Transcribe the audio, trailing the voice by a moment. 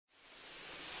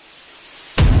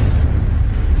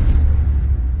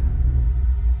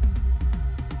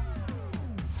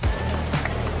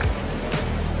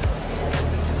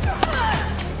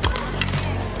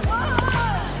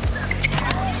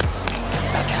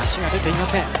足が出ていま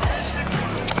せん。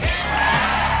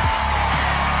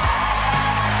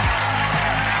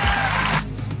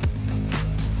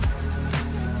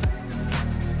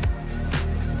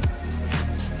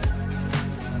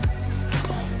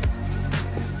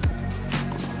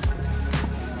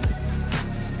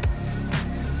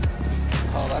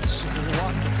Oh, that's a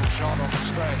wonderful shot on the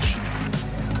stretch.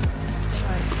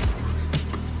 Time.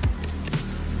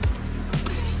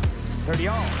 30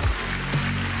 all.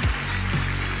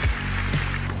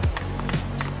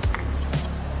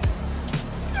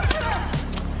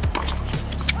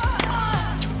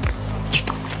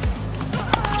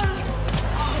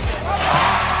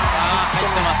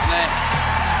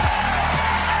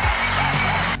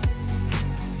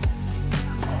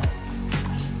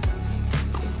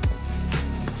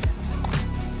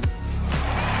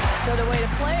 So the way to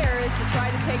play her is to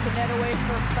try to take the net away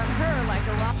from her like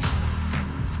a rock.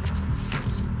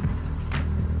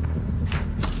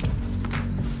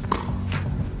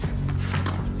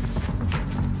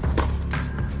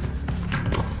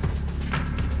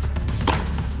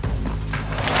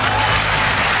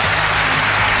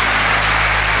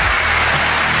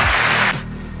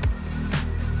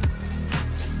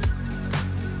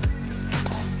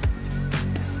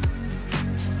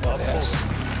 Yes.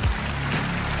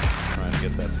 Trying to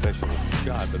get that special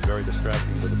shot, but very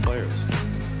distracting to the players.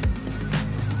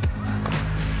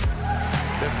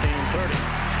 15-30.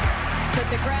 But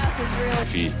the grass is really.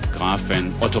 Wie Graf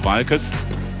van Otto Walkes.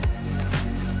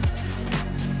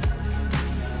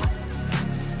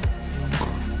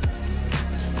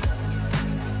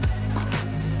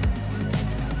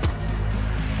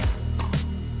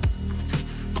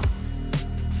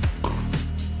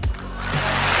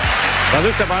 Das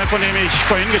ist der Ball, von dem ich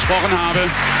vorhin gesprochen habe.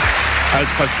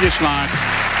 Als Passierschlag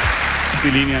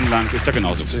die Linie entlang ist er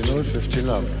genauso gut. 15-0, 15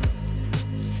 love.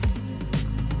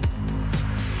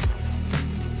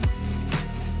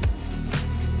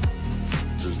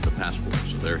 This is the passport,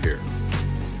 so they're here.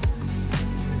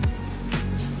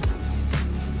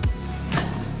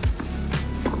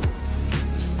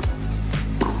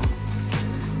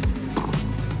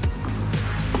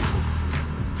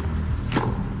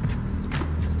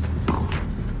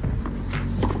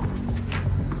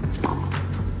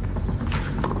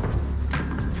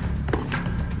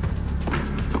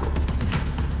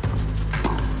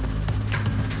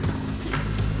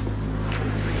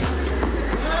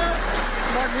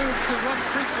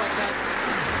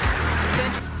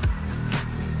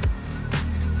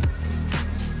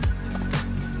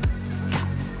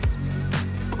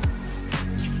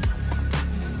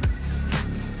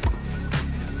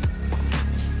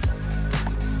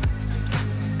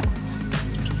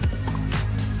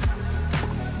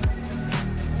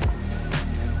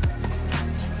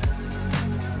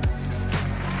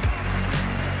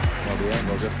 The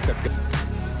angle just kept getting.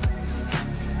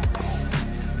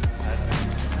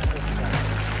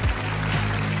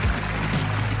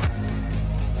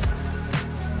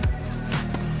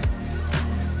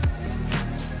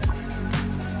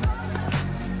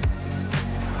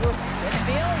 And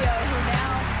Emilio, who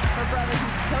now her brother,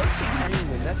 who's coaching her.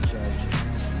 The net judge.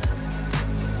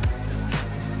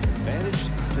 Advantage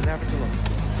to Navratilova.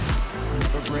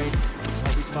 Never break,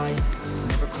 always fight,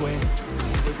 never quit,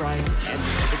 do it right,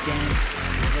 the game,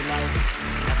 live life,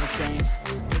 have no shame,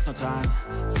 there's no time,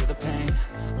 feel the pain,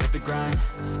 live the grind,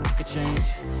 I could change,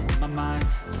 in my mind,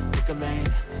 pick a lane,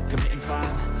 commit and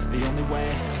climb, the only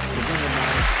way to win in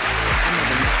life, I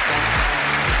never miss that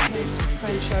fight, big swings,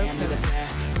 big hand to the bat,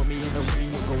 put me in the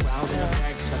ring and go out in a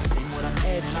bag, cause I sing what I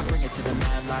made and I bring it to the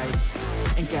mad light,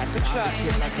 ain't got time to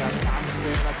kill, I got time to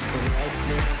feel, I took the red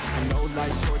pill, I know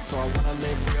life's short so I wanna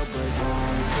live real, but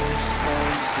how's it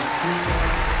supposed to feel?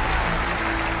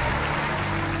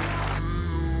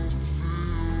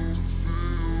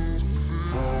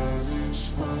 How's it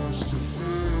supposed to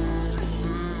feel?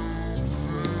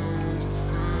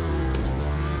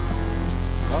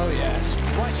 Oh yes,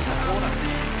 right in the corner. How's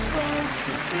it supposed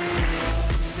to feel?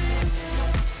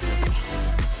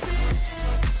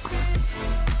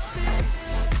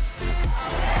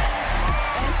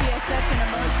 Such an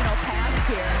emotional past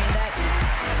here. I mean, that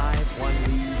 5-1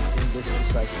 lead in this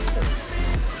decisive third.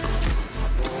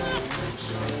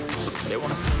 They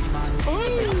wanna say my name, but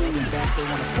they holding back. They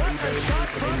wanna say they hate,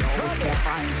 but they know it's cap. I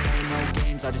ain't playing no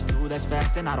games, I just do that's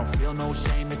fact. And I don't feel no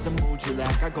shame, it's a mood you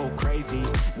lack. I go crazy,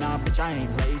 nah bitch I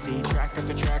ain't lazy. Track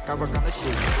after track, I work on the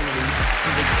shit daily.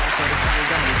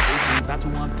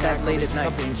 That late at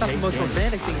night, it's not the most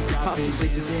romantic thing you could possibly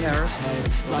do in Paris.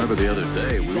 Remember the other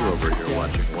day, we were over here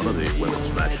watching one of the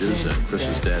women's matches, and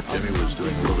Chris's dad, Jimmy, was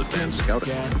doing a little advanced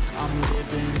scouting. I'm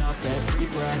living up every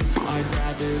breath. I'd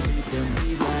rather lead than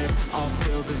be led.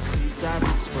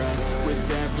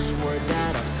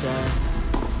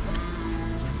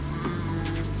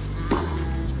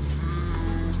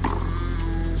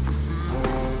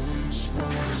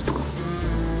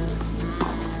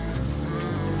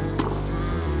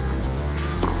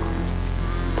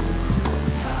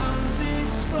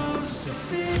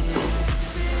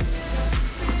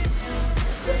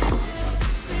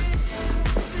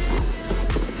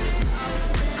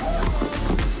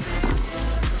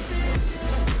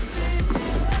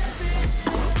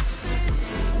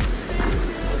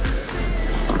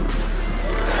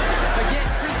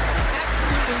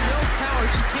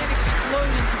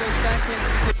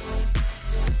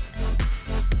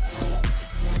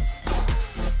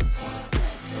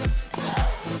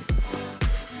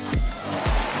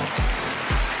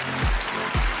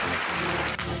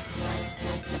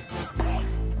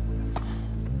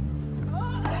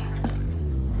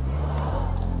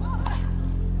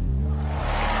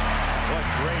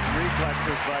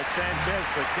 suplexes by Sanchez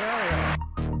Vicario.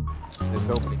 This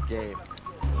opening game.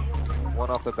 One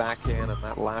off the backhand, and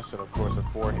that last one, of course, a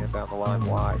forehand down the line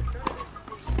wide.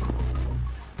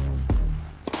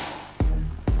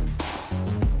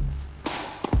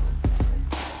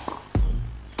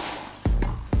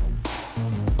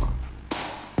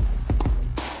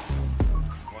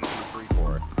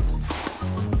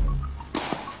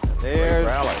 There's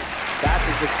that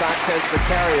is the Sanchez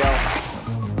Vicario.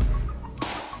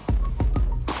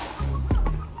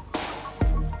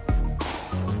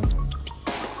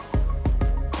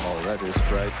 Oh, that is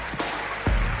great.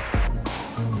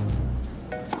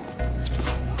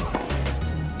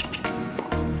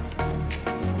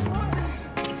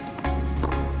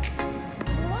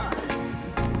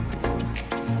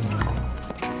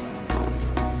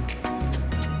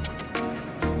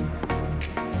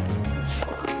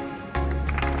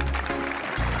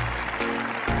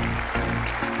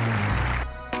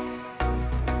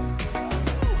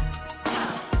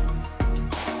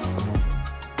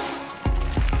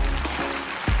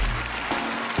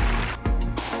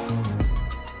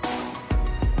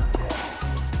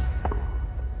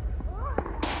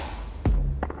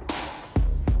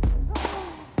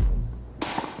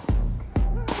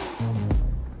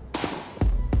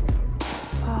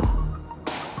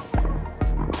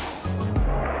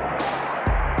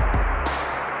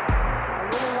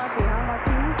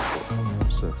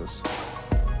 Surface.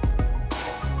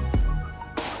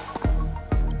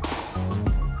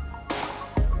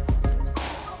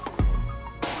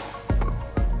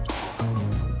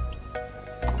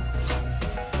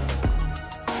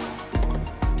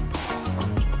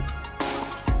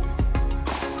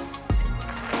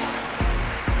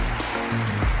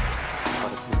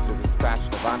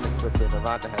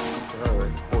 Nevada has beaten her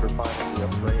in the quarterfinal of the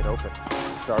Australian Open,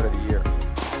 start of the year.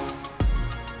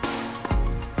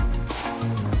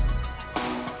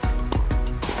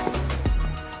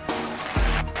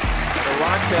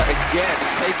 Arantxa again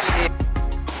taking it.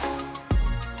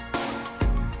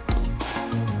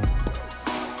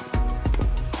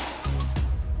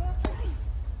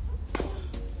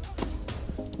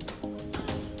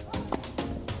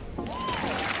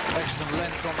 Excellent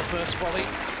length on the first volley,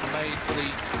 made for the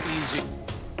easy.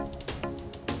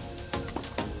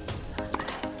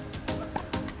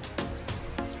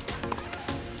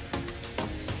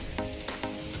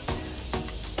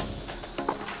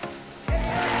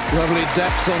 Lovely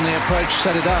depth on the approach,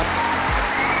 set it up.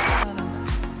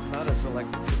 Not a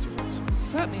selected situation.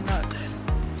 Certainly not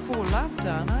full lap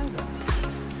down either.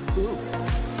 Ooh.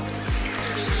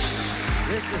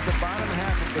 This is the bottom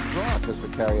half of the draw. Sanchez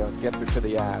Vicario gets her to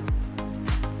the ad.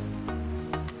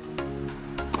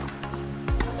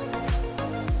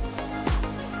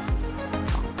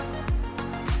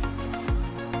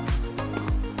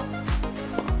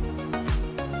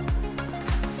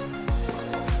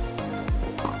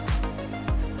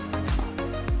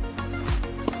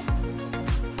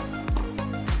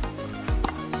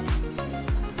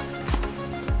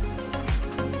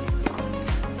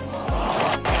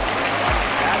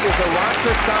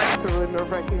 Arantxa Sanchez through a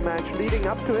nerve-wracking match. Leading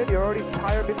up to it, you're already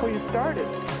tired before you started.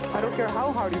 I don't care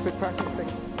how hard you've been practicing.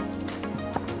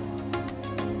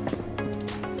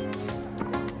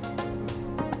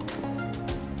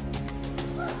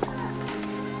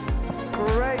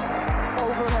 Great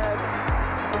overhead.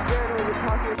 Again, we were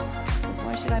talking. She says,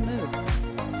 why should I move?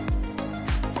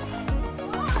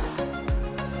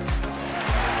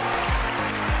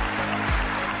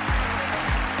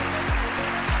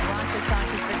 Arantxa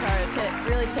Sanchez Vicario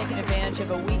really taking advantage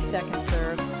of a weak second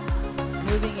serve.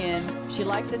 Moving in. She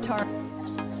likes the target.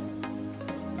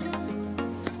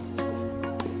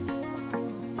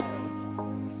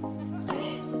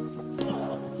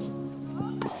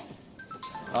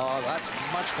 Oh, that's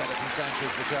much better from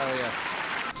Sanchez Vicario.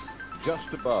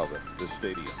 Just above the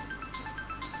stadium.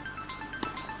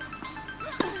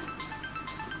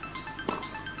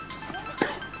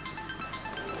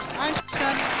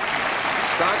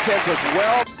 Sanchez was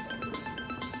well.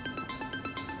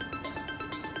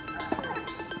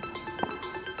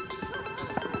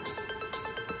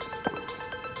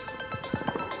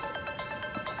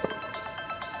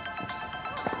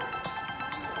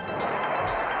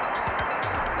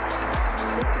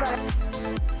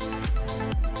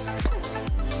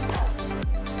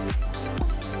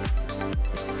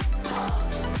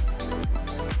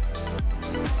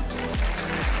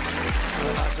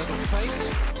 A nice little feint.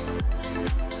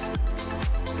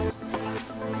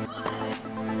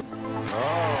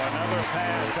 Oh, another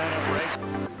pass and a break.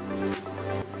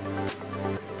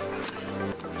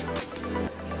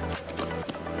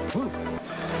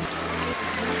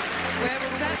 Where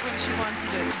was that when she you want to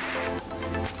do.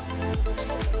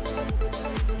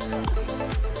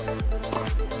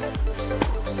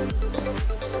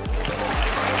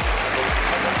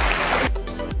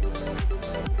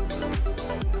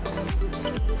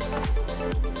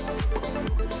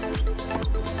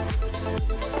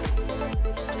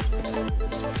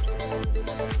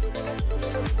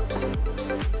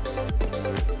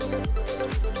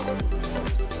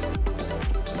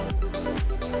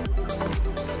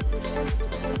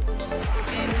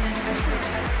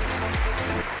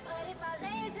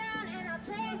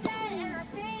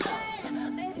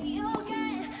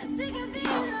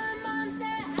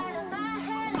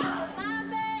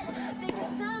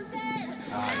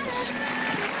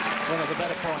 One of the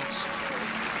better points.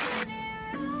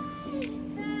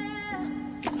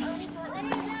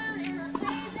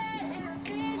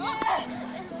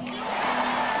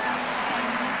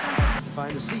 To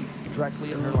find a seat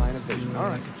directly in her line of vision. All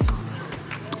right.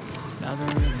 Never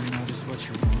really know just what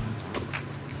you want.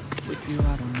 With you,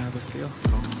 I don't ever feel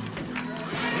calm.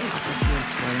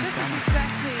 This is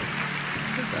exactly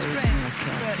the strength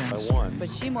that...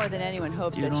 But she more than anyone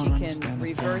hopes that she can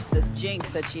reverse this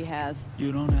jinx that she has,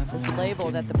 this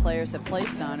label that the players have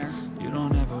placed on her. You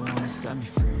don't ever want to set me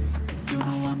free. You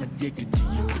know I'm addicted to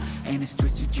you, and it's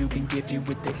twisted. You've been gifted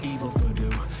with the evil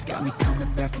voodoo. Got me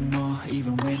coming back for more,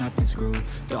 even when I've been screwed.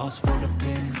 Dolls full of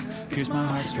pins, pierce my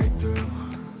heart straight through.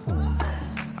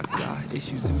 I got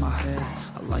issues in my head.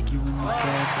 I like you in my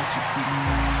bed, but you keep me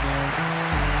on red.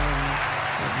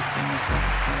 Everything is like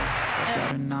a text. I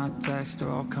better not text or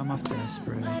I'll come off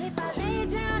desperate. But if I lay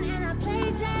down and I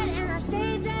play dead and I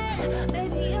stay dead,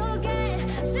 baby, you'll get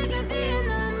sick of being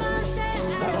the monster.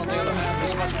 That, on the other hand,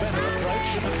 is much better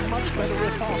approach and a much better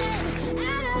riposte.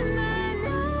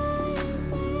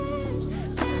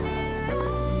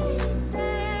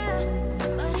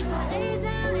 But if I lay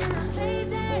down and I play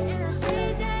dead and I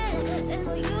stay dead, then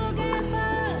will you get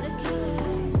bored of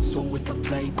killing? So if I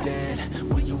play dead,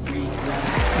 will you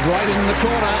regret? Right in the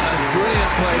corner, a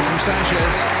brilliant play from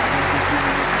Sanchez.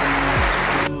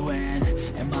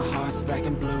 And my heart's black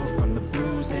and blue from the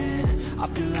bruising. I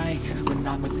feel like when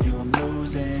I'm with you I'm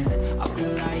losing. I feel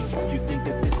like you think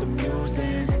that this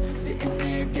amusing. Sitting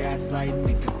there gaslighting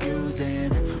and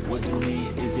confusing. Was it me?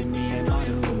 Is it me? Am I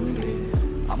deluded?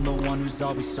 I'm the one who's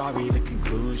always sorry, the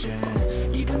conclusion.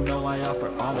 Even though I offer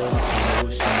all of the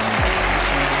solutions.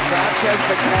 Sanchez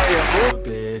Vicario.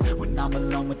 When I'm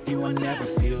alone with you I never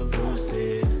feel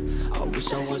lucid. I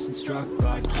wish I wasn't struck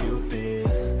by Cupid.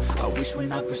 I wish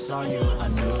when I first saw you I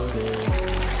knew this.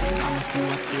 When I'm with you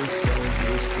I feel so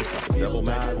useless. I feel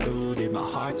diluted, my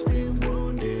heart's been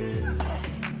wounded.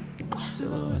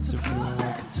 Silhouettes of you are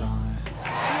like a taunt.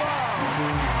 Never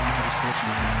really notice what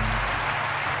you want.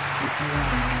 With you I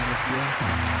never feel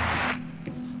calm.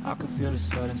 I can feel the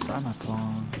sweat inside my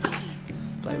palm.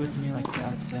 Play with me like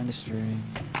cats and a string.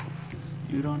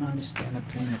 You don't understand the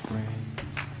pain it brings.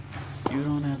 You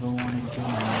don't ever wanna give me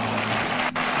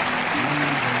love. You don't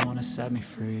ever wanna set me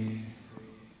free.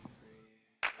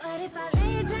 But if I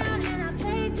lay